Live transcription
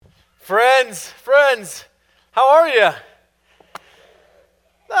Friends, how are you?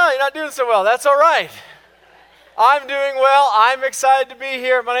 No, you're not doing so well. That's all right. I'm doing well. I'm excited to be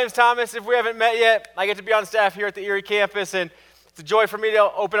here. My name's Thomas. If we haven't met yet, I get to be on staff here at the Erie campus, and it's a joy for me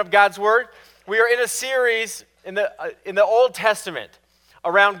to open up God's Word. We are in a series in the Old Testament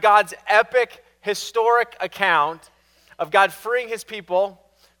around God's epic, historic account of God freeing His people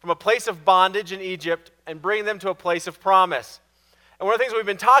from a place of bondage in Egypt and bringing them to a place of promise. And one of the things we've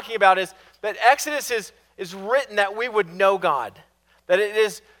been talking about is that Exodus is written that we would know God, that it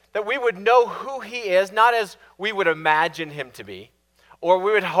is that we would know who He is, not as we would imagine Him to be, or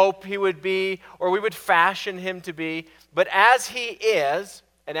we would hope He would be, or we would fashion Him to be, but as He is,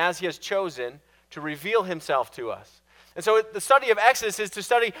 and as He has chosen to reveal Himself to us. And so the study of Exodus is to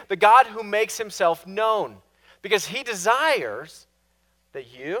study the God who makes Himself known, because He desires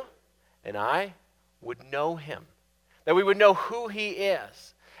that you and I would know Him, that we would know who He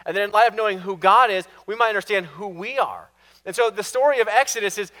is. And then in light of knowing who God is, we might understand who we are. And so the story of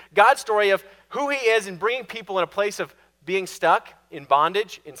Exodus is God's story of who He is in bringing people in a place of being stuck in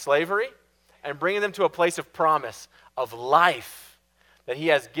bondage, in slavery, and bringing them to a place of promise, of life that He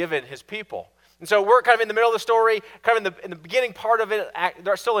has given His people. And so we're kind of in the middle of the story, kind of in the beginning part of it.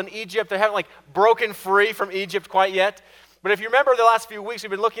 They're still in Egypt. They haven't broken free from Egypt quite yet. But if you remember the last few weeks,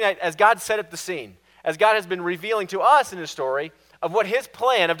 we've been looking at as God set up the scene, as God has been revealing to us in His story of what His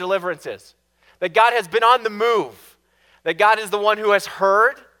plan of deliverance is. That God has been on the move. That God is the one who has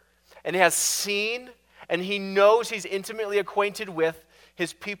heard and has seen, and He knows He's intimately acquainted with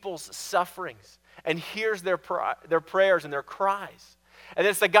His people's sufferings and hears their prayers and their cries. And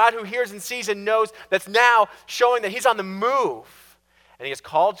it's the God who hears and sees and knows that's now showing that He's on the move. And He has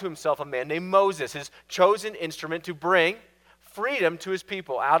called to Himself a man named Moses, His chosen instrument to bring freedom to His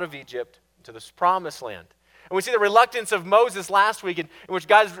people out of Egypt to this promised land. And we see the reluctance of Moses last week in which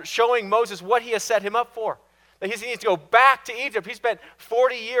God is showing Moses what He has set him up for. That he needs to go back to Egypt. He spent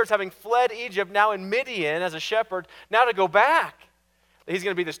 40 years having fled Egypt, now in Midian as a shepherd, now to go back. That he's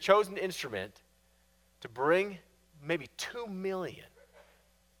going to be this chosen instrument to bring maybe 2 million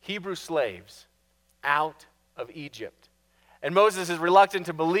Hebrew slaves out of Egypt. And Moses is reluctant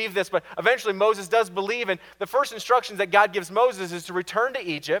to believe this, but eventually Moses does believe, and the first instructions that God gives Moses is to return to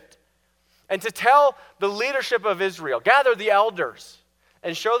Egypt and to tell the leadership of Israel, gather the elders,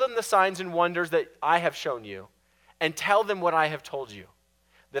 and show them the signs and wonders that I have shown you, and tell them what I have told you,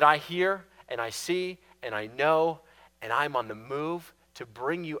 that I hear and I see and I know, and I'm on the move to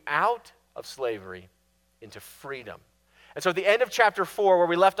bring you out of slavery into freedom. And so at the end of chapter 4, where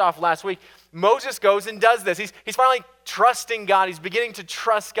we left off last week, Moses goes and does this. He's finally trusting God. He's beginning to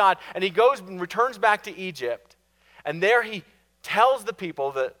trust God. And he goes and returns back to Egypt. And there he tells the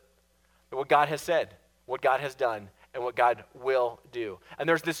people that what God has said, what God has done, and what God will do. And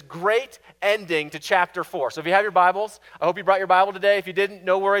there's this great ending to chapter 4. So if you have your Bibles, I hope you brought your Bible today. If you didn't,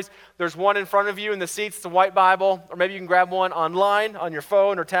 no worries. There's one in front of you in the seats. It's a white Bible. Or maybe you can grab one online on your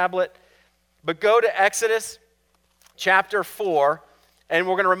phone or tablet. But go to Exodus chapter 4, and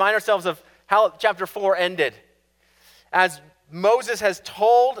we're going to remind ourselves of how chapter 4 ended. As Moses has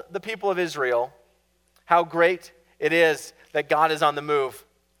told the people of Israel how great it is that God is on the move.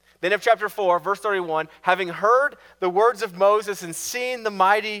 Then of chapter 4, verse 31, having heard the words of Moses and seen the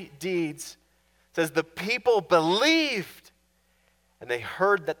mighty deeds, says the people believed, and they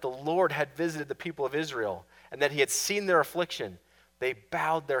heard that the Lord had visited the people of Israel and that He had seen their affliction. They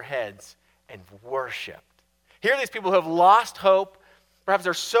bowed their heads and worshiped. Here are these people who have lost hope. Perhaps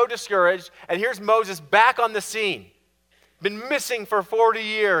they're so discouraged. And here's Moses back on the scene. Been missing for 40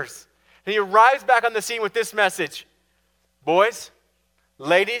 years. And he arrives back on the scene with this message. Boys,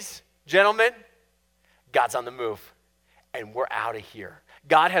 ladies, gentlemen, God's on the move. And we're out of here.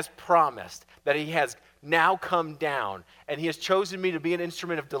 God has promised that He has now come down. And He has chosen me to be an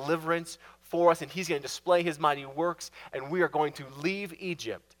instrument of deliverance for us. And He's going to display His mighty works. And we are going to leave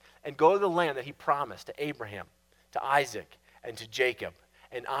Egypt and go to the land that He promised to Abraham, to Isaac, and to Jacob.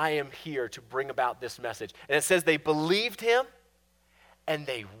 And I am here to bring about this message. And it says they believed Him and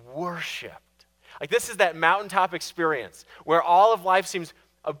they worshiped. This is that mountaintop experience where all of life seems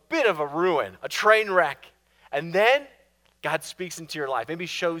a bit of a ruin, a train wreck. And then God speaks into your life, maybe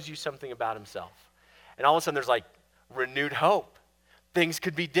shows you something about Himself. And all of a sudden there's renewed hope. Things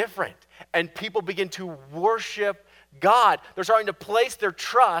could be different. And people begin to worship God. They're starting to place their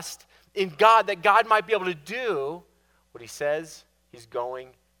trust in God, that God might be able to do what He says He's going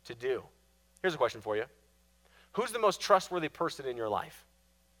to do. Here's a question for you. Who's the most trustworthy person in your life?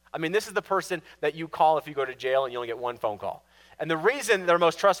 This is the person that you call if you go to jail and you only get one phone call. And the reason they're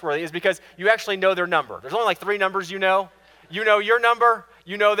most trustworthy is because you actually know their number. There's only 3 numbers you know. You know your number,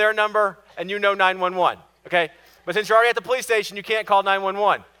 you know their number, and you know 911, okay? But since you're already at the police station, you can't call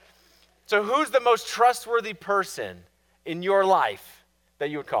 911. So who's the most trustworthy person in your life that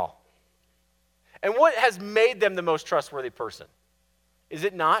you would call? And what has made them the most trustworthy person? Is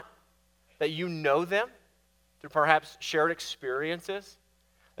it not that you know them through perhaps shared experiences,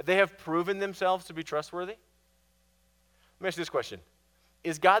 that they have proven themselves to be trustworthy? Let me ask you this question.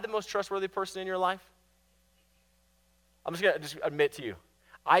 Is God the most trustworthy person in your life? I'm just going to admit to you,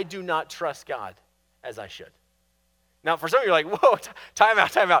 I do not trust God as I should. Now, for some of you, you're like, whoa, time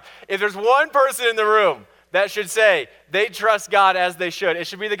out. If there's one person in the room that should say they trust God as they should, it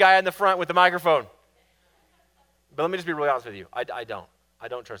should be the guy in the front with the microphone. But let me just be really honest with you. I don't. I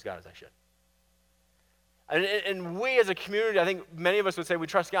don't trust God as I should. And we as a community, I think many of us would say we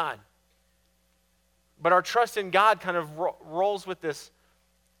trust God. But our trust in God kind of rolls with this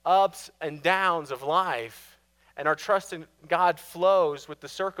ups and downs of life, and our trust in God flows with the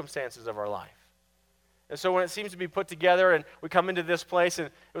circumstances of our life. And so when it seems to be put together and we come into this place and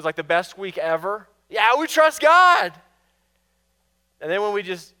it was like the best week ever, yeah, we trust God. And then when we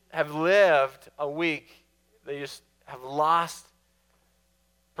just have lived a week, they just have lost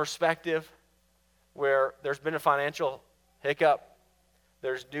perspective, where there's been a financial hiccup,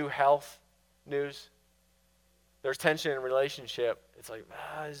 there's new health news, there's tension in relationship. It's like,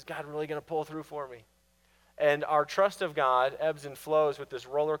 is God really going to pull through for me? And our trust of God ebbs and flows with this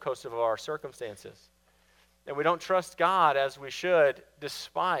roller coaster of our circumstances. And we don't trust God as we should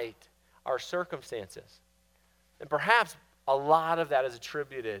despite our circumstances. And perhaps a lot of that is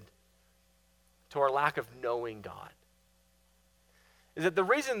attributed to our lack of knowing God. Is that the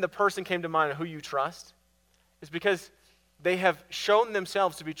reason the person came to mind of who you trust is because they have shown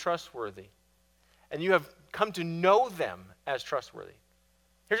themselves to be trustworthy. And you have come to know them as trustworthy.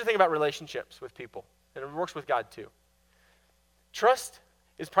 Here's the thing about relationships with people, and it works with God too. Trust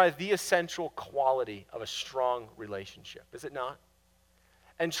is probably the essential quality of a strong relationship, is it not?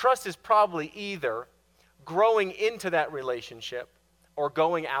 And trust is probably either growing into that relationship or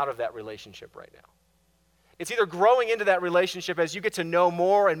going out of that relationship right now. It's either growing into that relationship as you get to know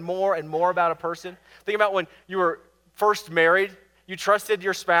more and more and more about a person. Think about when you were first married, you trusted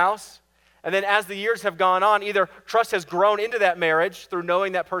your spouse, and then as the years have gone on, either trust has grown into that marriage through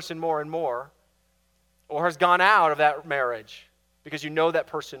knowing that person more and more, or has gone out of that marriage because you know that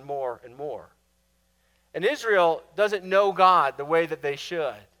person more and more. And Israel doesn't know God the way that they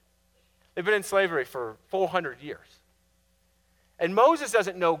should. They've been in slavery for 400 years. And Moses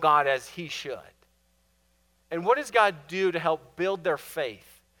doesn't know God as he should. And what does God do to help build their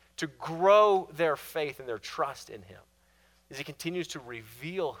faith, to grow their faith and their trust in him? Is he continues to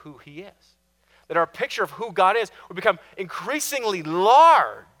reveal who he is. That our picture of who God is will become increasingly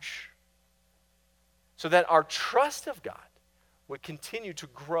large so that our trust of God would continue to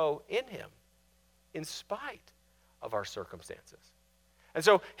grow in him in spite of our circumstances. And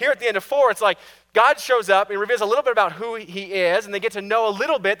so here at the end of 4, it's like God shows up and reveals a little bit about who he is, and they get to know a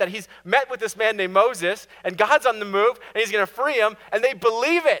little bit that he's met with this man named Moses, and God's on the move, and he's going to free him, and they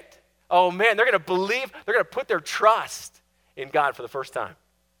believe it. Oh man, they're going to believe, they're going to put their trust in God for the first time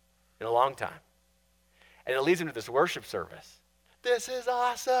in a long time. And it leads them to this worship service. This is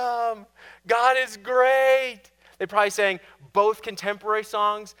awesome. God is great. They probably sang both contemporary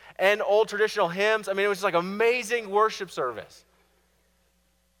songs and old traditional hymns. I mean, it was just like amazing worship service.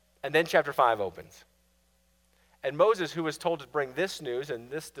 And then chapter 5 opens. And Moses, who was told to bring this news and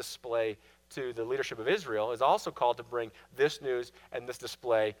this display to the leadership of Israel, is also called to bring this news and this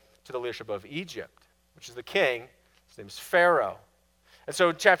display to the leadership of Egypt, which is the king. His name is Pharaoh. And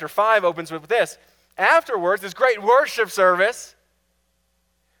so chapter 5 opens with this. Afterwards, this great worship service,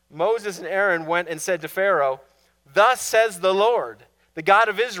 Moses and Aaron went and said to Pharaoh, "Thus says the Lord, the God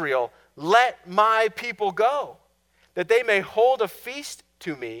of Israel, let my people go, that they may hold a feast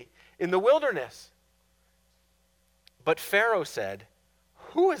to me in the wilderness." But Pharaoh said,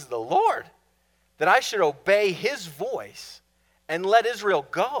 "Who is the Lord, that I should obey his voice and let Israel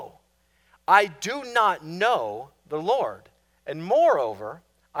go? I do not know the Lord, and moreover,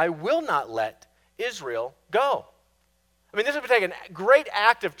 I will not let Israel go." I mean, this would take a great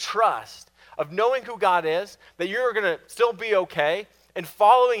act of trust, of knowing who God is, that you're going to still be okay, and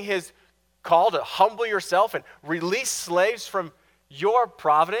following his call to humble yourself and release slaves from your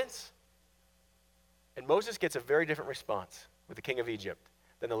providence. And Moses gets a very different response with the king of Egypt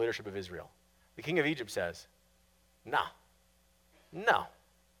than the leadership of Israel. The king of Egypt says, no,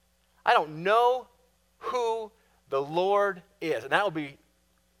 I don't know who the Lord is. And that will be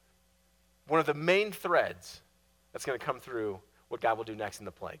one of the main threads that's going to come through what God will do next in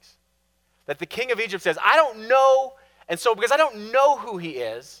the plagues. That the king of Egypt says, I don't know And so because I don't know who he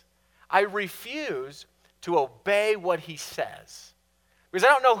is, I refuse to obey what he says. Because I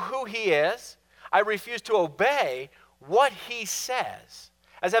don't know who he is, I refuse to obey what he says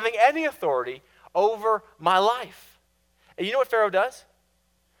as having any authority over my life. And you know what Pharaoh does?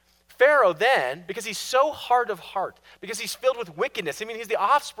 Pharaoh then, because he's so hard of heart, because he's filled with wickedness, I mean, he's the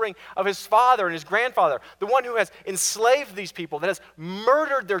offspring of his father and his grandfather, the one who has enslaved these people, that has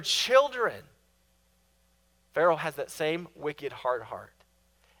murdered their children. Pharaoh has that same wicked hard heart.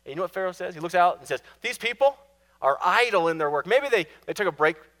 And you know what Pharaoh says? He looks out and says, these people are idle in their work. Maybe they took a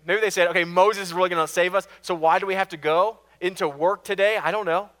break. Maybe they said, okay, Moses is really going to save us, so why do we have to go into work today? I don't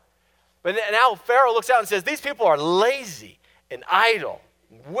know. But now Pharaoh looks out and says, these people are lazy and idle,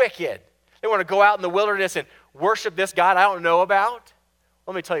 and wicked. They want to go out in the wilderness and worship this God I don't know about.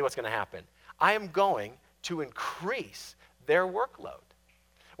 Let me tell you what's going to happen. I am going to increase their workload.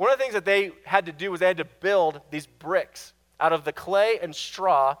 One of the things that they had to do was they had to build these bricks out of the clay and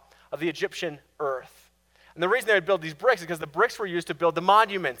straw of the Egyptian earth. And the reason they would build these bricks is because the bricks were used to build the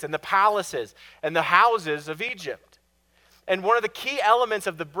monuments and the palaces and the houses of Egypt. And one of the key elements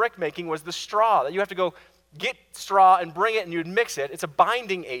of the brick making was the straw, that you have to go get straw and bring it and you'd mix it. It's a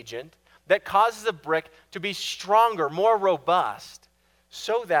binding agent that causes a brick to be stronger, more robust,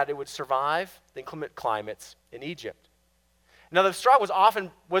 so that it would survive the inclement climates in Egypt. Now, the straw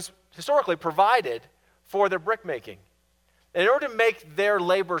was historically provided for their brick making. And in order to make their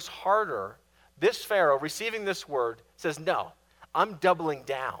labors harder, this Pharaoh, receiving this word, says, no, I'm doubling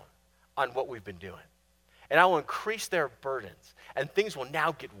down on what we've been doing. And I will increase their burdens. And things will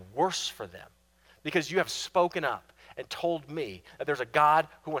now get worse for them because you have spoken up and told me that there's a God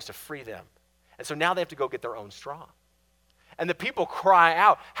who wants to free them. And so now they have to go get their own straw. And the people cry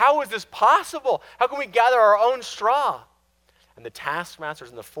out, how is this possible? How can we gather our own straw? And the taskmasters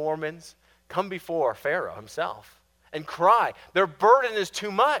and the foremans come before Pharaoh himself and cry, their burden is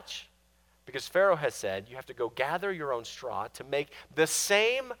too much. Because Pharaoh has said, you have to go gather your own straw to make the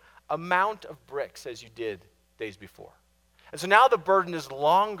same amount of bricks as you did days before. And so now the burden is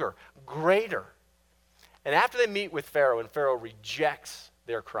longer, greater. And after they meet with Pharaoh, and Pharaoh rejects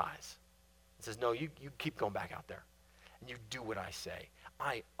their cries, and says, no, you keep going back out there, and you do what I say.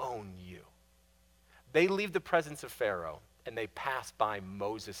 I own you. They leave the presence of Pharaoh, and they pass by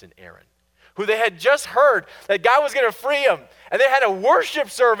Moses and Aaron, who they had just heard that God was going to free them, and they had a worship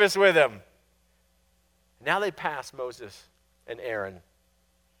service with him. Now they pass Moses and Aaron,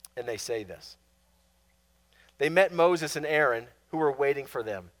 and they say this. They met Moses and Aaron, who were waiting for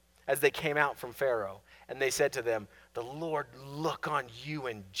them as they came out from Pharaoh, and they said to them, the Lord look on you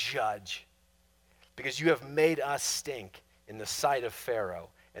and judge, because you have made us stink in the sight of Pharaoh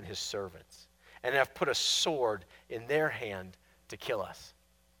and his servants, and have put a sword in their hand to kill us.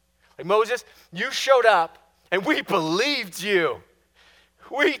 Like, Moses, you showed up, and we believed you.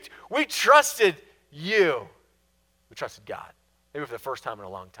 We trusted you. We trusted God, maybe for the first time in a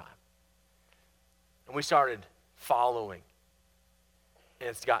long time. And we started following, and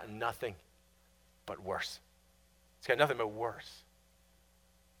it's gotten nothing but worse. It's got nothing but worse.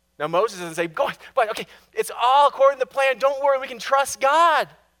 Now Moses doesn't say, go, but okay, it's all according to the plan. Don't worry, we can trust God.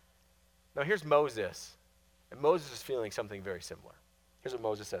 Now here's Moses, and Moses is feeling something very similar. Here's what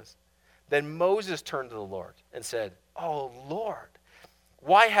Moses says. Then Moses turned to the Lord and said, oh Lord,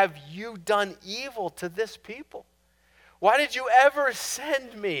 why have you done evil to this people? Why did you ever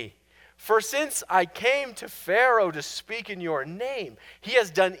send me? For since I came to Pharaoh to speak in your name, he has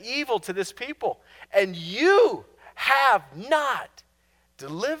done evil to this people, and you have not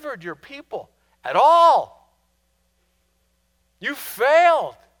delivered your people at all. You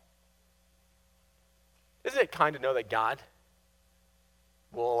failed. Isn't it kind to know that God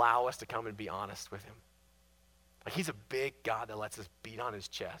will allow us to come and be honest with him? Like, he's a big God that lets us beat on his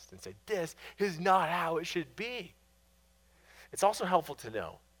chest and say, this is not how it should be. It's also helpful to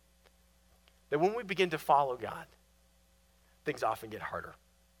know that when we begin to follow God, things often get harder.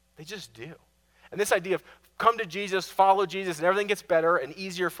 They just do. And this idea of come to Jesus, follow Jesus, and everything gets better and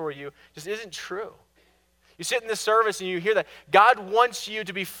easier for you just isn't true. You sit in this service and you hear that God wants you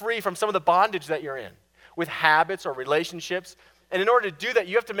to be free from some of the bondage that you're in with habits or relationships. And in order to do that,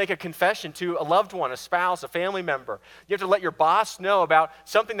 you have to make a confession to a loved one, a spouse, a family member. You have to let your boss know about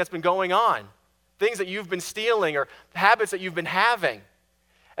something that's been going on, things that you've been stealing or habits that you've been having.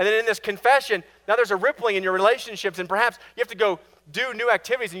 And then in this confession, now there's a rippling in your relationships, and perhaps you have to go do new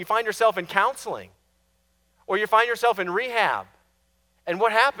activities, and you find yourself in counseling, or you find yourself in rehab. And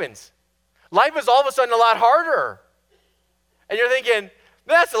what happens? Life is all of a sudden a lot harder. And you're thinking,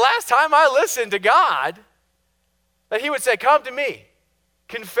 that's the last time I listened to God, that he would say, come to me,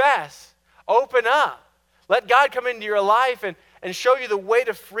 confess, open up, Let God come into your life and show you the way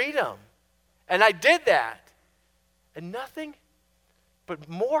to freedom. And I did that. And nothing but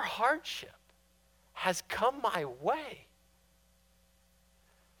more hardship has come my way.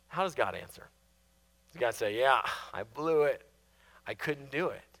 How does God answer? Does God say, yeah, I blew it. I couldn't do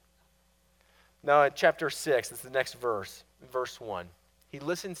it? No, in chapter 6, it's the next verse, verse 1. He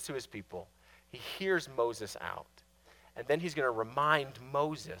listens to his people. He hears Moses out. And then he's going to remind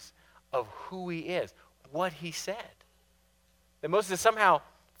Moses of who he is, what he said. That Moses has somehow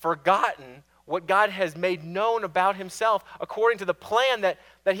forgotten what God has made known about himself according to the plan that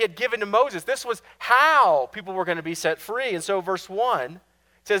he had given to Moses. This was how people were going to be set free. And so verse 1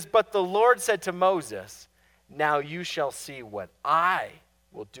 says, "But the Lord said to Moses, 'Now you shall see what I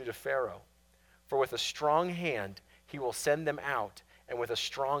will do to Pharaoh. For with a strong hand he will send them out, and with a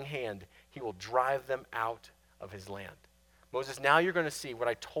strong hand he will drive them out of his land.'" Moses, now you're going to see what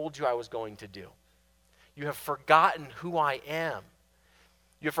I told you I was going to do. You have forgotten who I am.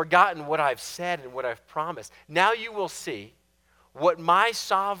 You have forgotten what I've said and what I've promised. Now you will see what my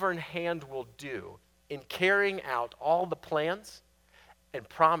sovereign hand will do in carrying out all the plans and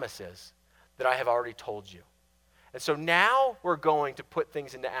promises that I have already told you. And so now we're going to put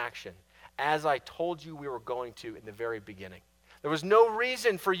things into action as I told you we were going to in the very beginning. There was no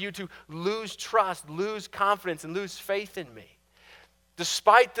reason for you to lose trust, lose confidence, and lose faith in me.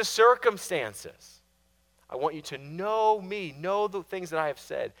 Despite the circumstances, I want you to know me, know the things that I have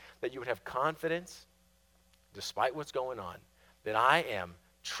said, that you would have confidence, despite what's going on, that I am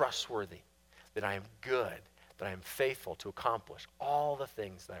trustworthy, that I am good, that I am faithful to accomplish all the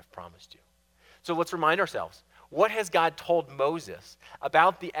things that I've promised you. So let's remind ourselves, what has God told Moses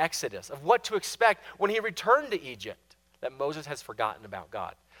about the Exodus, of what to expect when he returned to Egypt, that Moses has forgotten about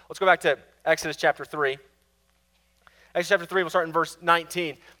God? Let's go back to Exodus chapter 3. Exodus chapter 3, we'll start in verse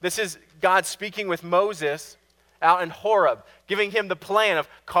 19. This is God speaking with Moses out in Horeb, giving him the plan of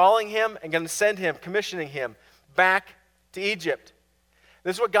calling him and going to send him, commissioning him back to Egypt.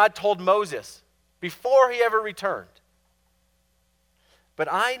 This is what God told Moses before he ever returned. "But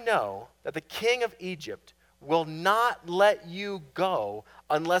I know that the king of Egypt will not let you go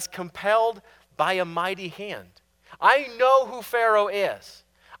unless compelled by a mighty hand. I know who Pharaoh is.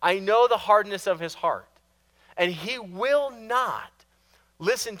 I know the hardness of his heart. And he will not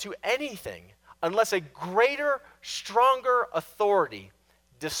listen to anything unless a greater, stronger authority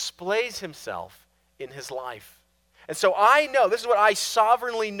displays himself in his life. And so I know, this is what I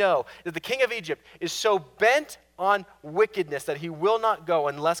sovereignly know, that the king of Egypt is so bent on wickedness that he will not go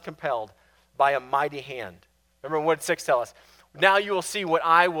unless compelled by a mighty hand." Remember what 6 tells us? "Now you will see what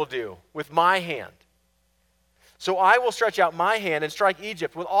I will do with my hand. So I will stretch out my hand and strike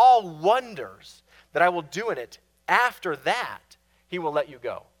Egypt with all wonders that I will do in it. After that, he will let you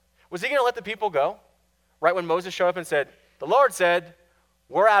go." Was he going to let the people go? Right when Moses showed up and said, "The Lord said,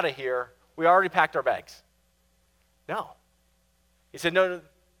 we're out of here. We already packed our bags." No. He said, no,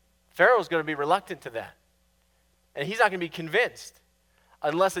 Pharaoh's going to be reluctant to that. And he's not going to be convinced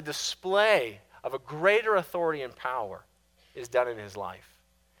unless a display of a greater authority and power is done in his life.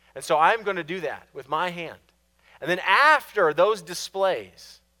 And so I'm going to do that with my hand. And then after those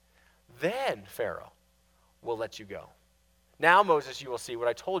displays, then Pharaoh will let you go. Now, Moses, you will see what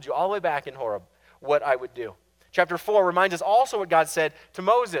I told you all the way back in Horeb, what I would do. Chapter 4 reminds us also what God said to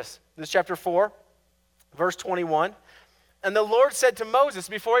Moses. This is chapter 4, verse 21. "And the Lord said to Moses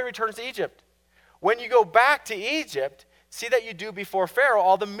before he returns to Egypt, 'When you go back to Egypt, see that you do before Pharaoh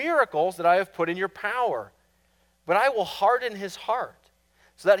all the miracles that I have put in your power. But I will harden his heart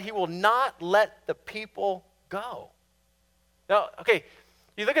so that he will not let the people go.'" Now, okay,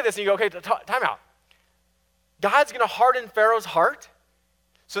 you look at this and you go, okay, time out. God's going to harden Pharaoh's heart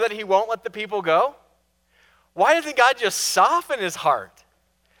so that he won't let the people go? Why doesn't God just soften his heart,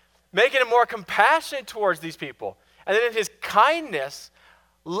 making him more compassionate towards these people? And then in his kindness,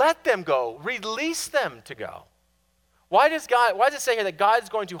 let them go, release them to go. Why does it say here that God's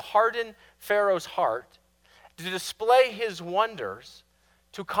going to harden Pharaoh's heart to display his wonders,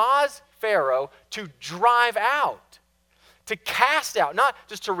 to cause Pharaoh to drive out, to cast out, not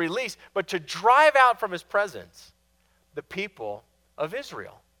just to release, but to drive out from his presence the people of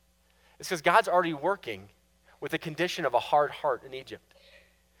Israel? It's because God's already working with the condition of a hard heart in Egypt.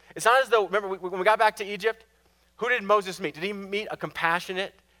 It's not as though, remember, when we got back to Egypt, who did Moses meet? Did he meet a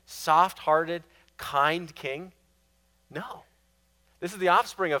compassionate, soft-hearted, kind king? No. This is the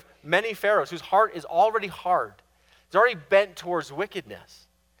offspring of many pharaohs whose heart is already hard. It's already bent towards wickedness.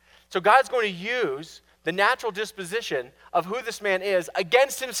 So God's going to use the natural disposition of who this man is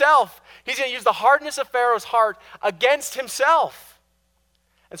against himself. He's going to use the hardness of Pharaoh's heart against himself.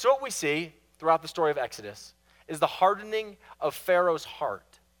 And so what we see throughout the story of Exodus is the hardening of Pharaoh's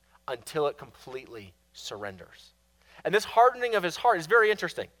heart until it completely surrenders. And this hardening of his heart is very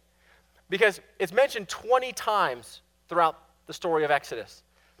interesting because it's mentioned 20 times throughout the story of Exodus,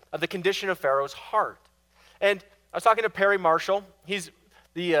 of the condition of Pharaoh's heart. And I was talking to Perry Marshall. He's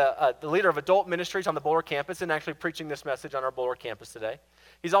the leader of adult ministries on the Boulder campus and actually preaching this message on our Boulder campus today.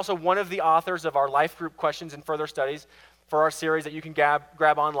 He's also one of the authors of our life group questions and further studies for our series that you can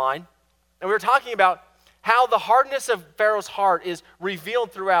grab online. And we were talking about how the hardness of Pharaoh's heart is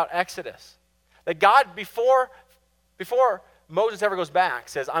revealed throughout Exodus. That God, before Moses ever goes back,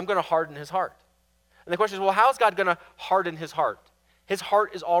 says, I'm going to harden his heart. And the question is, well, how is God going to harden his heart? His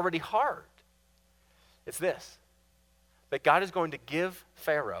heart is already hard. It's this, that God is going to give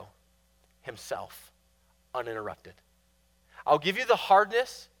Pharaoh himself uninterrupted. I'll give you the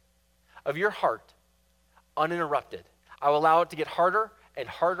hardness of your heart uninterrupted. I will allow it to get harder and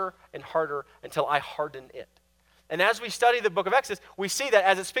harder and harder until I harden it. And as we study the book of Exodus, we see that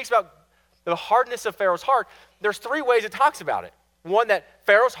as it speaks about the hardness of Pharaoh's heart, there's three ways it talks about it. One, that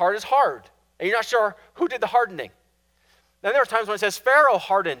Pharaoh's heart is hard, and you're not sure who did the hardening. Then there are times when it says Pharaoh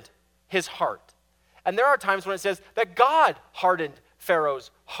hardened his heart. And there are times when it says that God hardened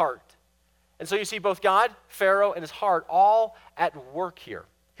Pharaoh's heart. And so you see both God, Pharaoh, and his heart all at work here.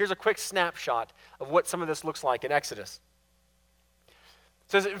 Here's a quick snapshot of what some of this looks like in Exodus.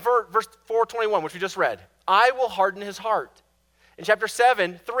 It says in verse 4:21, which we just read, I will harden his heart. In chapter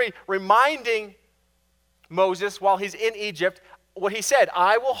 7:3, reminding Moses while he's in Egypt what he said,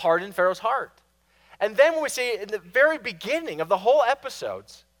 I will harden Pharaoh's heart. And then what we see in the very beginning of the whole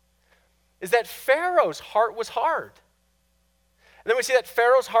episodes is that Pharaoh's heart was hard. And then we see that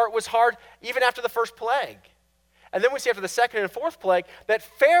Pharaoh's heart was hard even after the first plague. And then we see after the second and fourth plague that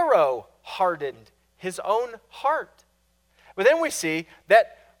Pharaoh hardened his own heart. But then we see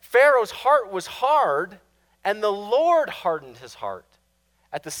that Pharaoh's heart was hard and the Lord hardened his heart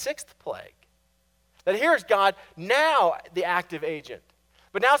at the sixth plague. That here's God now the active agent.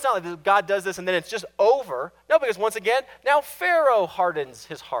 But now it's not like God does this and then it's just over. No, because once again, now Pharaoh hardens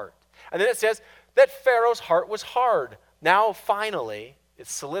his heart. And then it says that Pharaoh's heart was hard. Now finally,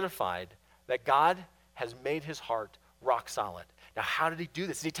 it's solidified that God has made his heart rock solid. Now how did he do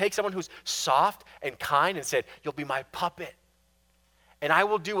this? Did he take someone who's soft and kind and said, you'll be my puppet? And I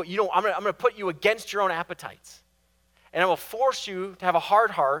will do what you don't, I'm going to put you against your own appetites. And I will force you to have a hard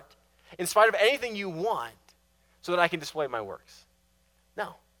heart in spite of anything you want so that I can display my works.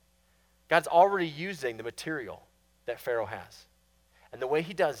 No. God's already using the material that Pharaoh has. And the way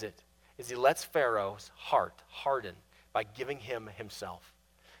he does it is he lets Pharaoh's heart harden by giving him himself.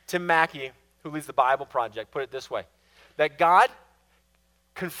 Tim Mackey, who leads the Bible Project, put it this way, that God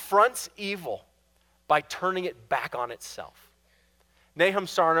confronts evil by turning it back on itself. Nahum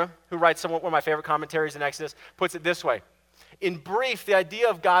Sarna, who writes one of my favorite commentaries in Exodus, puts it this way. In brief, the idea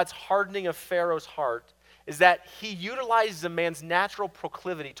of God's hardening of Pharaoh's heart is that he utilizes a man's natural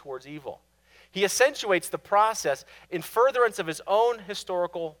proclivity towards evil. He accentuates the process in furtherance of his own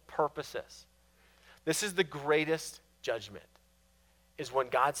historical purposes. This is the greatest judgment, is when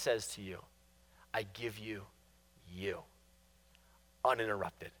God says to you, I give you,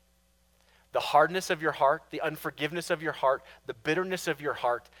 uninterrupted. The hardness of your heart, the unforgiveness of your heart, the bitterness of your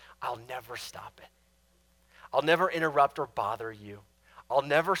heart, I'll never stop it. I'll never interrupt or bother you. I'll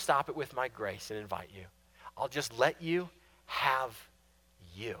never stop it with my grace and invite you. I'll just let you have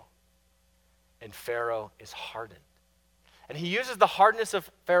you. And Pharaoh is hardened. And he uses the hardness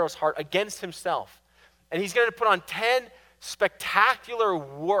of Pharaoh's heart against himself. And he's going to put on 10 spectacular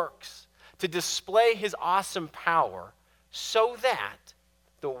works to display his awesome power so that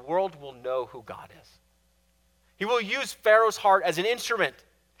the world will know who God is. He will use Pharaoh's heart as an instrument,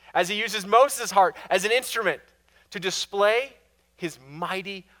 as he uses Moses' heart as an instrument to display his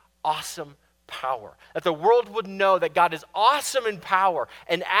mighty, awesome power. That the world would know that God is awesome in power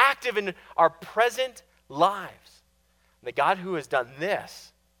and active in our present lives. And the God who has done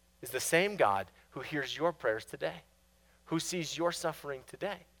this is the same God who hears your prayers today, who sees your suffering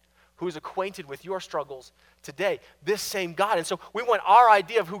today, who is acquainted with your struggles today. This same God. And so we want our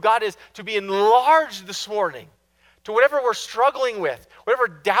idea of who God is to be enlarged this morning to whatever we're struggling with, whatever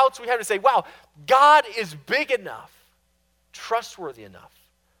doubts we have, to say, wow, God is big enough, trustworthy enough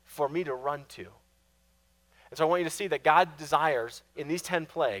for me to run to. And so I want you to see that God desires in these 10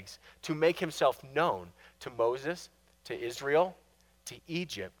 plagues to make himself known to Moses, to Israel, to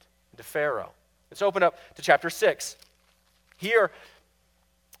Egypt, and to Pharaoh. Let's open up to chapter 6. Here,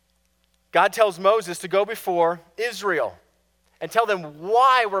 God tells Moses to go before Israel and tell them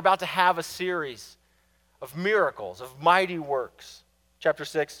why we're about to have a series of miracles, of mighty works. Chapter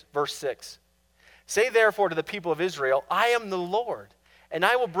 6, verse 6. Say therefore to the people of Israel, I am the Lord, and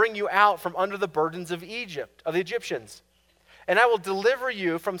I will bring you out from under the burdens of Egypt, of the Egyptians. And I will deliver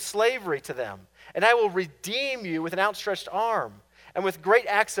you from slavery to them, and I will redeem you with an outstretched arm and with great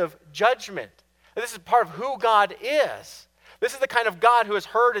acts of judgment. And this is part of who God is. This is the kind of God who has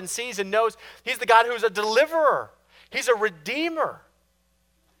heard and sees and knows. He's the God who is a deliverer. He's a redeemer.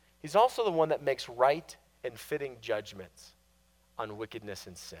 He's also the one that makes right and fitting judgments on wickedness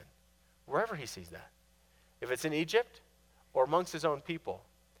and sin, wherever he sees that. If it's in Egypt or amongst his own people,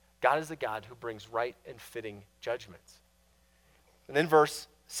 God is the God who brings right and fitting judgments. And then verse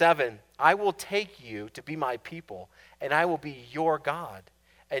 7, I will take you to be my people, and I will be your God,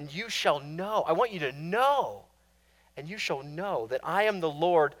 and you shall know. I want you to know, and you shall know that I am the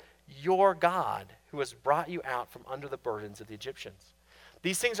Lord your God who has brought you out from under the burdens of the Egyptians.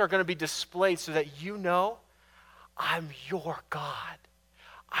 These things are going to be displayed so that you know I'm your God.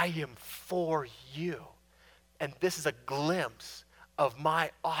 I am for you. And this is a glimpse of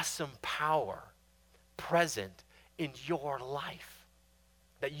my awesome power present in your life.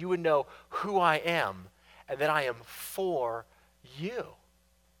 That you would know who I am and that I am for you.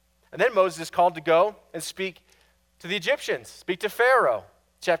 And then Moses is called to go and speak to the Egyptians, speak to Pharaoh.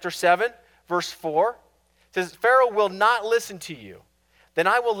 Chapter 7, verse 4 says, Pharaoh will not listen to you. Then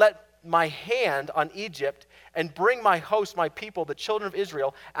I will let my hand on Egypt and bring my host, my people, the children of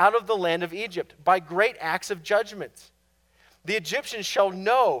Israel, out of the land of Egypt by great acts of judgment. The Egyptians shall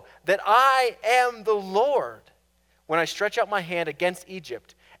know that I am the Lord when I stretch out my hand against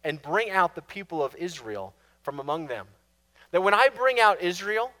Egypt and bring out the people of Israel from among them. That when I bring out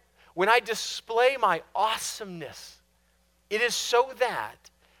Israel, when I display my awesomeness, it is so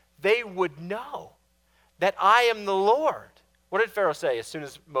that they would know that I am the Lord. What did Pharaoh say as soon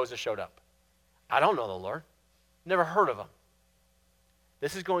as Moses showed up? I don't know the Lord. Never heard of him.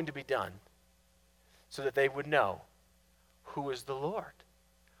 This is going to be done so that they would know who is the Lord.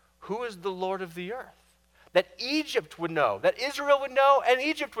 Who is the Lord of the earth? That Egypt would know, that Israel would know, and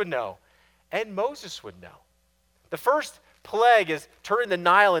Egypt would know, and Moses would know. The first plague is turning the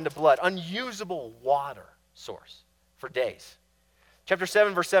Nile into blood, unusable water source for days. Chapter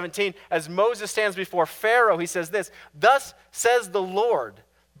 7, verse 17, as Moses stands before Pharaoh, he says this, thus says the Lord,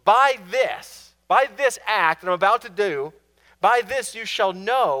 by this act that I'm about to do, by this you shall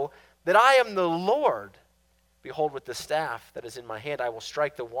know that I am the Lord. Behold, with the staff that is in my hand, I will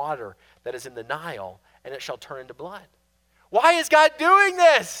strike the water that is in the Nile, and it shall turn into blood. Why is God doing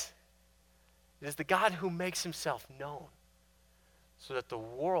this? It is the God who makes himself known so that the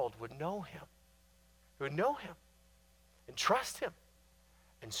world would know him, and trust him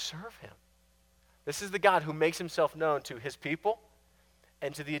and serve him. This is the God who makes himself known to his people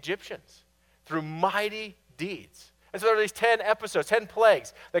and to the Egyptians through mighty deeds. And so there are these 10 episodes, 10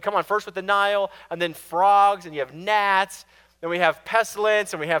 plagues that come on, first with the Nile, and then frogs, and you have gnats, then we have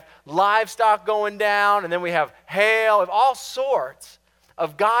pestilence, and we have livestock going down, and then we have hail, of all sorts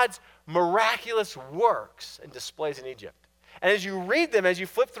of God's miraculous works and displays in Egypt. And as you read them, as you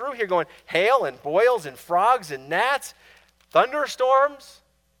flip through here going, hail and boils and frogs and gnats, thunderstorms,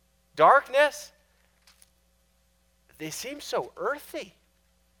 darkness, they seem so earthy,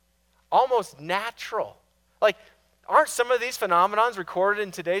 almost natural. Like, aren't some of these phenomenons recorded in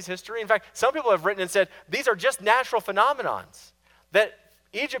today's history? In fact, some people have written and said, these are just natural phenomenons that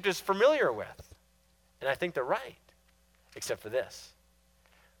Egypt is familiar with. And I think they're right, except for this,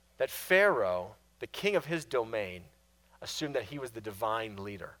 that Pharaoh, the king of his domain, assumed that he was the divine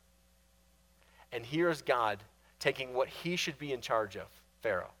leader. And here's God taking what he should be in charge of,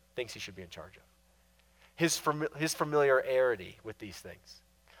 Pharaoh thinks he should be in charge of. His familiarity with these things,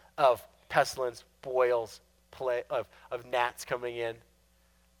 of pestilence, boils, of gnats coming in,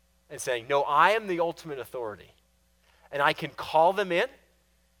 and saying, no, I am the ultimate authority, and I can call them in,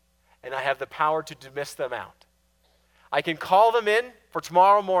 and I have the power to dismiss them out. I can call them in for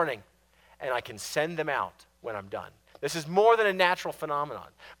tomorrow morning, and I can send them out when I'm done. This is more than a natural phenomenon.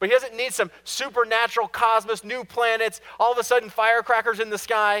 But he doesn't need some supernatural cosmos, new planets, all of a sudden firecrackers in the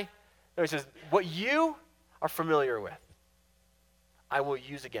sky. No, he says, what you are familiar with, I will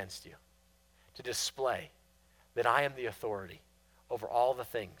use against you to display that I am the authority over all the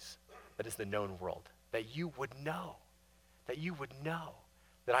things that is the known world. That you would know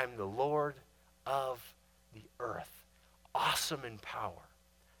that I am the Lord of the earth, awesome in power,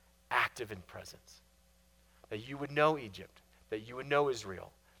 active in presence. That you would know Egypt, that you would know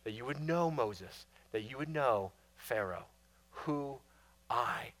Israel, that you would know Moses, that you would know Pharaoh, who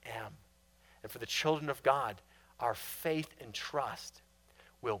I am. And for the children of God, our faith and trust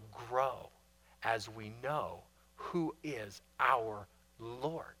will grow as we know who is our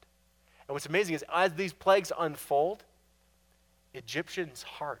Lord. And what's amazing is as these plagues unfold, Egyptians'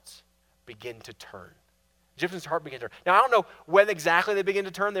 hearts begin to turn. Egyptians' heart begin to turn. Now, I don't know when exactly they begin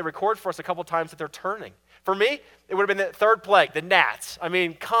to turn. They record for us a couple times that they're turning. For me, it would have been the third plague, the gnats. I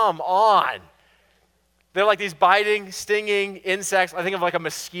mean, come on. They're like these biting, stinging insects. I think of like a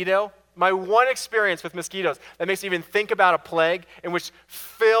mosquito. My one experience with mosquitoes that makes me even think about a plague in which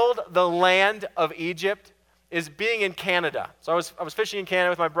filled the land of Egypt is being in Canada. So I was fishing in Canada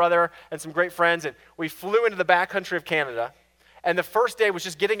with my brother and some great friends, and we flew into the backcountry of Canada. And the first day was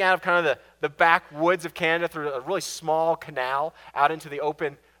just getting out of kind of the backwoods of Canada through a really small canal out into the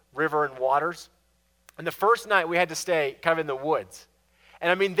open river and waters. And the first night we had to stay kind of in the woods. And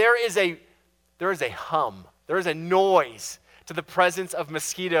I mean, there is a hum, there is a noise to the presence of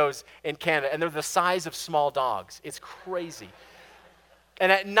mosquitoes in Canada. And they're the size of small dogs. It's crazy.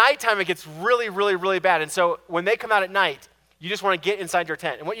 And at nighttime, it gets really, really, really bad. And so when they come out at night, you just want to get inside your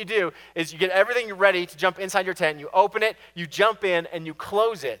tent. And what you do is you get everything ready to jump inside your tent. You open it, you jump in, and you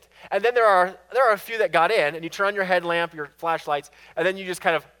close it. And then there are a few that got in, and you turn on your headlamp, your flashlights, and then you just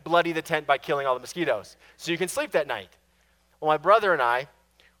kind of bloody the tent by killing all the mosquitoes. So you can sleep that night. Well, my brother and I,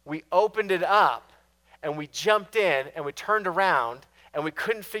 we opened it up, and we jumped in, and we turned around, and we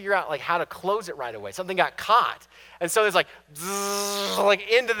couldn't figure out like how to close it right away. Something got caught. And so there's like, zzz, like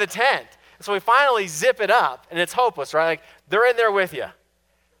into the tent. So we finally zip it up, and it's hopeless, right? Like, they're in there with you. And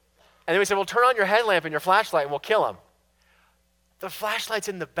then we said, well, turn on your headlamp and your flashlight, and we'll kill them. The flashlight's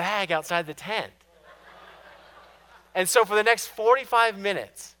in the bag outside the tent. And so for the next 45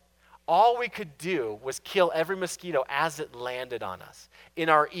 minutes, all we could do was kill every mosquito as it landed on us. In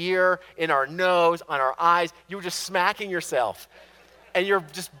our ear, in our nose, on our eyes. You were just smacking yourself. And you're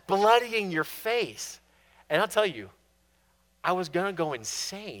just bloodying your face. And I'll tell you, I was going to go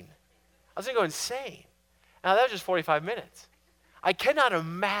insane. Now, that was just 45 minutes. I cannot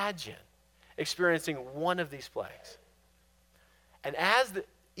imagine experiencing one of these plagues. And as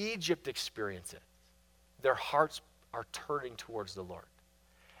Egypt experienced it, their hearts are turning towards the Lord.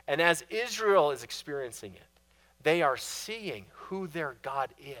 And as Israel is experiencing it, they are seeing who their God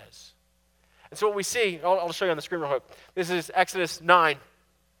is. And so what we see, I'll show you on the screen real quick. This is Exodus 9.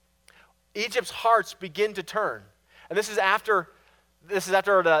 Egypt's hearts begin to turn. And this is after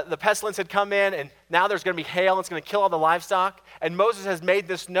the pestilence had come in, and now there's going to be hail, and it's going to kill all the livestock. And Moses has made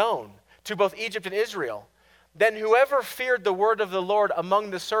this known to both Egypt and Israel. Then whoever feared the word of the Lord among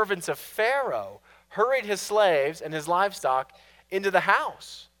the servants of Pharaoh hurried his slaves and his livestock into the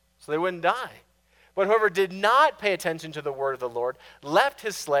house so they wouldn't die. But whoever did not pay attention to the word of the Lord left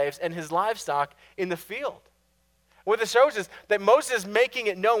his slaves and his livestock in the field. What this shows is that Moses is making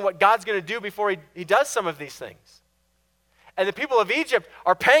it known what God's going to do before he does some of these things. And the people of Egypt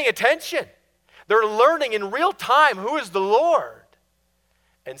are paying attention. They're learning in real time who is the Lord.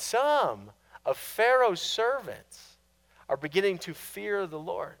 And some of Pharaoh's servants are beginning to fear the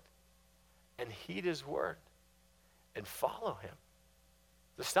Lord and heed his word and follow him.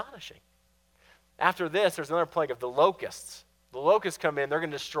 It's astonishing. After this, there's another plague of the locusts. The locusts come in, they're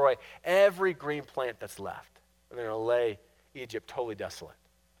going to destroy every green plant that's left. And they're going to lay Egypt totally desolate.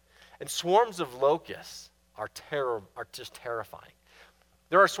 And swarms of locusts are just terrifying.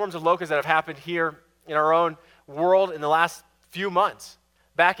 There are swarms of locusts that have happened here in our own world in the last few months.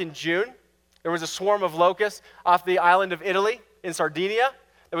 Back in June, there was a swarm of locusts off the island of Italy in Sardinia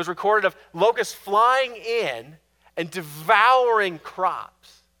that was recorded of locusts flying in and devouring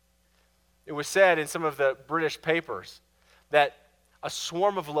crops. It was said in some of the British papers that a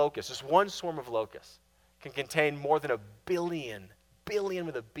swarm of locusts, just one swarm of locusts, can contain more than 1 billion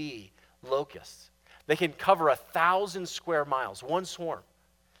with a B, locusts. They can cover 1,000 square miles, one swarm,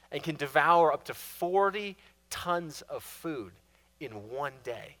 and can devour up to 40 tons of food in one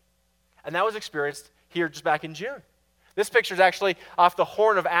day. And that was experienced here just back in June. This picture is actually off the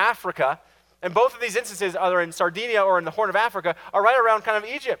Horn of Africa, and both of these instances, either in Sardinia or in the Horn of Africa, are right around kind of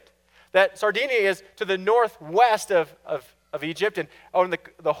Egypt. That Sardinia is to the northwest of Egypt, and on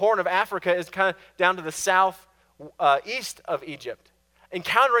the Horn of Africa is kind of down to the south east of Egypt.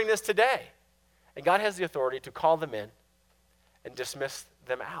 Encountering this today. And God has the authority to call them in and dismiss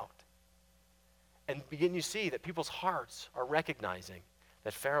them out. And you see that people's hearts are recognizing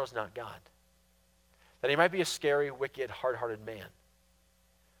that Pharaoh's not God. That he might be a scary, wicked, hard-hearted man.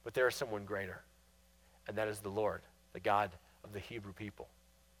 But there is someone greater. And that is the Lord, the God of the Hebrew people.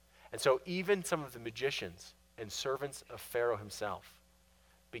 And so even some of the magicians and servants of Pharaoh himself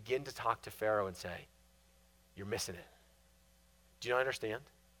begin to talk to Pharaoh and say, you're missing it. Do you not understand?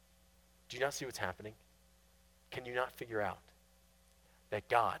 Do you not see what's happening? Can you not figure out that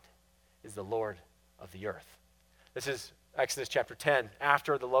God is the Lord of the earth? This is Exodus chapter 10,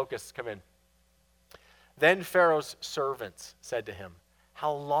 after the locusts come in. Then Pharaoh's servants said to him,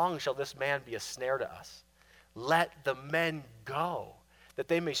 "How long shall this man be a snare to us? Let the men go, that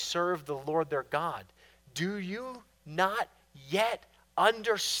they may serve the Lord their God. Do you not yet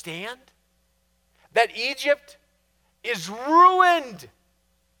understand that Egypt is ruined?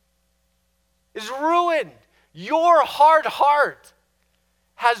 Is ruined. Your hard heart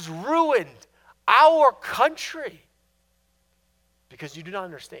has ruined our country because you do not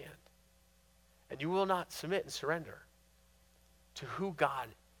understand, and you will not submit and surrender to who God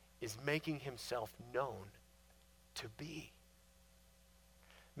is making himself known to be."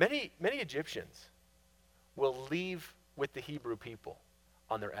 Many Egyptians will leave with the Hebrew people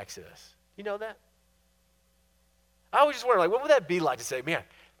on their exodus. You know that? I always just wonder, what would that be like to say, man,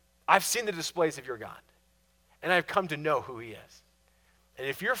 I've seen the displays of your God, and I've come to know who he is. And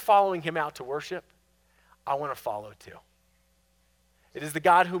if you're following him out to worship, I want to follow too. It is the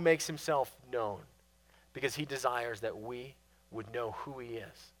God who makes himself known because he desires that we would know who he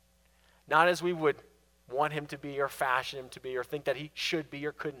is. Not as we would want him to be or fashion him to be or think that he should be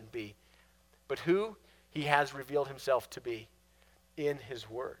or couldn't be, but who he has revealed himself to be in his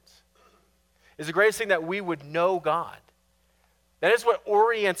words. It's the greatest thing that we would know God. That is what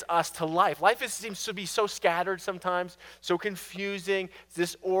orients us to life. Life seems to be so scattered sometimes, so confusing,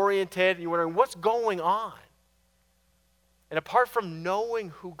 disoriented, and you're wondering, what's going on? And apart from knowing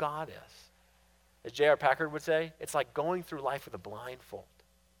who God is, as J.R. Packard would say, it's like going through life with a blindfold.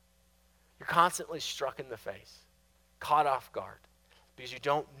 You're constantly struck in the face, caught off guard, because you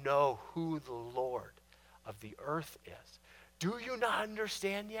don't know who the Lord of the earth is. Do you not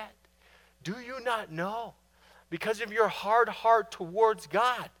understand yet? Do you not know? Because of your hard heart towards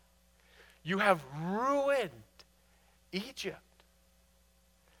God, you have ruined Egypt.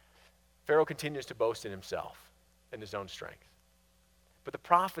 Pharaoh continues to boast in himself and his own strength. But the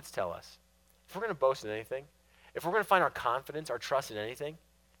prophets tell us, if we're going to boast in anything, if we're going to find our confidence, our trust in anything,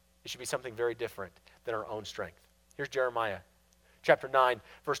 it should be something very different than our own strength. Here's Jeremiah chapter 9,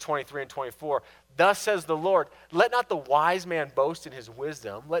 verse 23 and 24. "Thus says the Lord, let not the wise man boast in his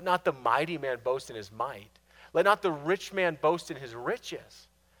wisdom, let not the mighty man boast in his might, let not the rich man boast in his riches,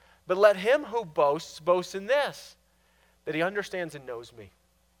 but let him who boasts boast in this, that he understands and knows me,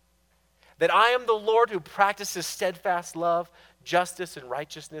 that I am the Lord who practices steadfast love, justice, and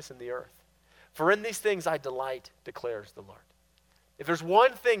righteousness in the earth. For in these things I delight, declares the Lord." If there's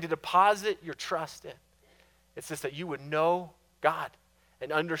one thing to deposit your trust in, it's this, that you would know God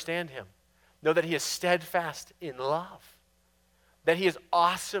and understand him. Know that he is steadfast in love, that he is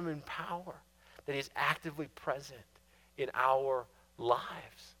awesome in power, that he is actively present in our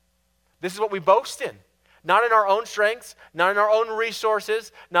lives. This is what we boast in. Not in our own strengths, not in our own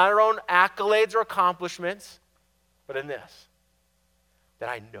resources, not in our own accolades or accomplishments, but in this, that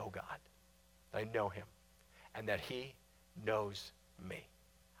I know God, that I know him, and that he knows me.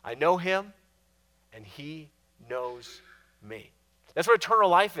 I know him, and he knows me. That's what eternal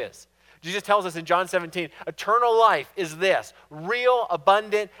life is. Jesus tells us in John 17, eternal life is this, real,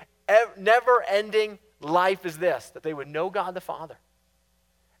 abundant, never-ending life is this, that they would know God the Father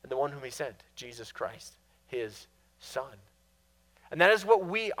and the one whom he sent, Jesus Christ, his Son. And that is what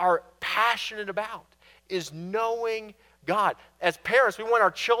we are passionate about, is knowing God. As parents, we want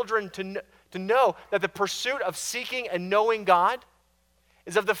our children to know that the pursuit of seeking and knowing God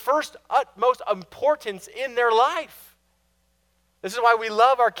is of the first utmost importance in their life. This is why we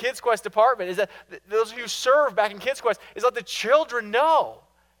love our Kids Quest department, is that those of you who serve back in Kids Quest, is let the children know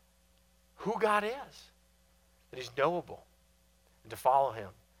who God is, that he's knowable, and to follow him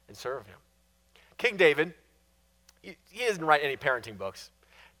and serve him. King David, he didn't write any parenting books,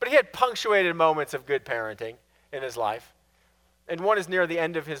 but he had punctuated moments of good parenting in his life. And one is near the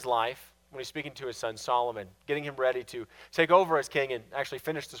end of his life, when he's speaking to his son Solomon, getting him ready to take over as king and actually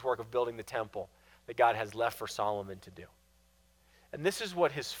finish this work of building the temple that God has left for Solomon to do. And this is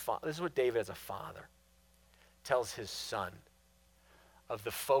what David as a father tells his son of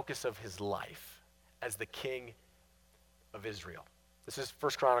the focus of his life as the king of Israel. This is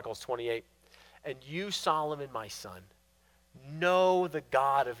 1 Chronicles 28. "And you, Solomon, my son, know the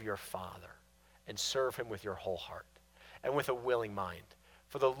God of your father and serve him with your whole heart and with a willing mind.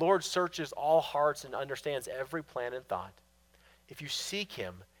 For the Lord searches all hearts and understands every plan and thought. If you seek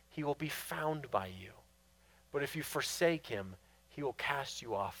him, he will be found by you. But if you forsake him, he will cast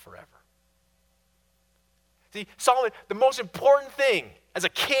you off forever." See, Solomon, the most important thing as a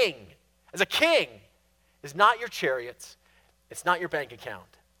king, is not your chariots, it's not your bank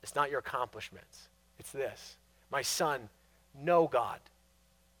account, it's not your accomplishments. It's this: my son, know God.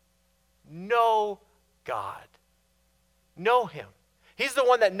 Know God. Know him. He's the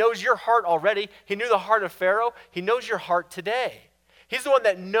one that knows your heart already. He knew the heart of Pharaoh. He knows your heart today. He's the one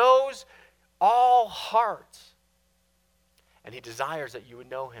that knows all hearts. And he desires that you would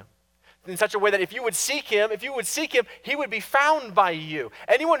know him in such a way that if you would seek him, he would be found by you.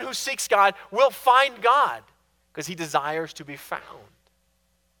 Anyone who seeks God will find God because he desires to be found.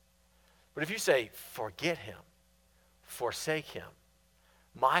 But if you say, forget him, forsake him,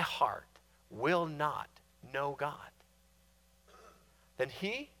 my heart will not know God, then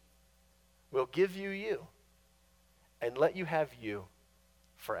he will give you you and let you have you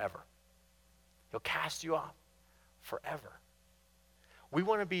forever. He'll cast you off forever. We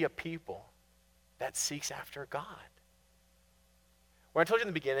want to be a people that seeks after God. When I told you in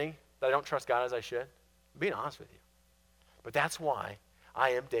the beginning that I don't trust God as I should, I'm being honest with you. But that's why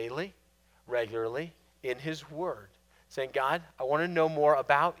I am daily, regularly in his word, saying, God, I want to know more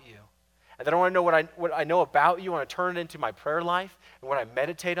about you. And then I want to know what I know about you. I want to turn it into my prayer life and what I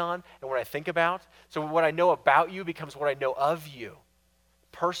meditate on and what I think about. So what I know about you becomes what I know of you.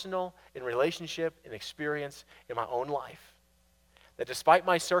 Personal, in relationship, in experience, in my own life. That despite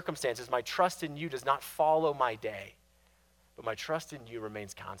my circumstances, my trust in you does not follow my day. But my trust in you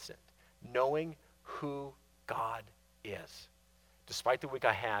remains constant. Knowing who God is. Despite the week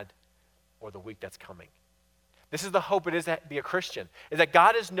I had or the week that's coming. This is the hope it is to be a Christian, is that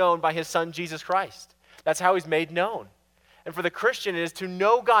God is known by his son, Jesus Christ. That's how he's made known. And for the Christian, it is to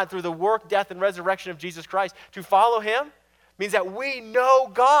know God through the work, death, and resurrection of Jesus Christ. To follow him means that we know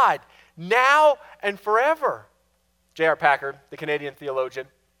God now and forever. J.R. Packer, the Canadian theologian,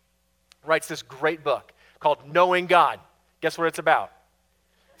 writes this great book called Knowing God. Guess what it's about?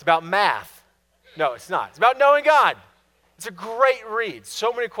 It's about math. No, it's not. It's about knowing God. It's a great read.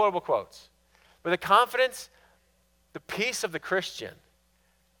 So many quotable quotes. But the confidence, the peace of the Christian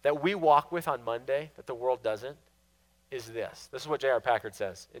that we walk with on Monday, that the world doesn't, is this. This is what J.R. Packer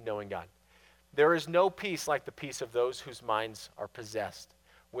says in Knowing God. There is no peace like the peace of those whose minds are possessed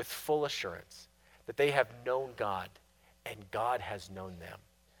with full assurance that they have known God and God has known them,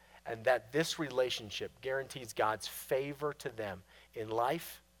 and that this relationship guarantees God's favor to them in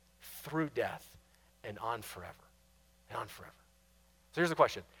life, through death, and on forever. And on forever. So here's the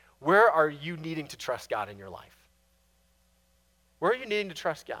question. Where are you needing to trust God in your life? Where are you needing to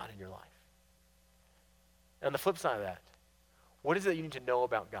trust God in your life? And on the flip side of that, what is it you need to know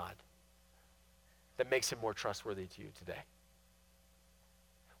about God that makes him more trustworthy to you today?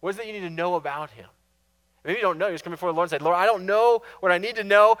 What is it you need to know about him? Maybe you don't know. You just come before the Lord and say, Lord, I don't know what I need to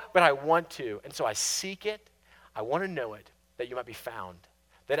know, but I want to. And so I seek it. I want to know it, that you might be found.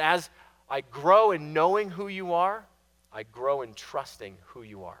 That as I grow in knowing who you are, I grow in trusting who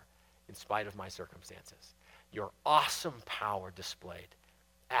you are in spite of my circumstances. Your awesome power displayed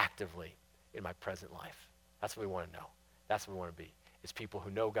actively in my present life. That's what we want to know. That's what we want to be, is people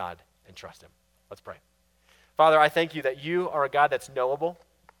who know God and trust him. Let's pray. Father, I thank you that you are a God that's knowable,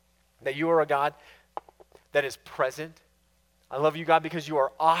 that you are a God that is present. I love you, God, because you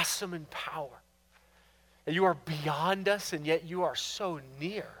are awesome in power. And you are beyond us, and yet you are so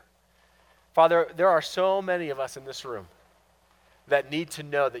near. Father, there are so many of us in this room that need to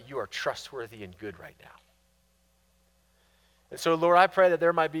know that you are trustworthy and good right now. And so, Lord, I pray that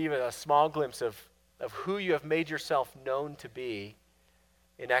there might be even a small glimpse of who you have made yourself known to be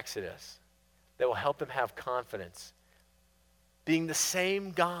in Exodus that will help them have confidence, being the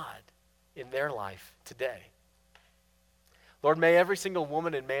same God in their life today. Lord, may every single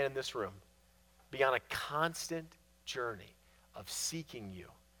woman and man in this room be on a constant journey of seeking you,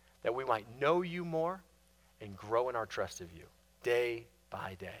 that we might know you more and grow in our trust of you day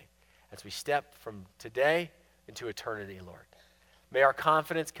by day as we step from today into eternity, Lord. May our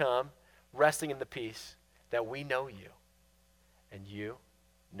confidence come resting in the peace that we know you and you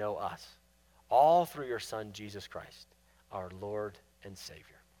know us, all through your Son, Jesus Christ, our Lord and Savior.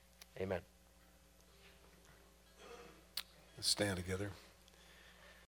 Amen. Let's stand together.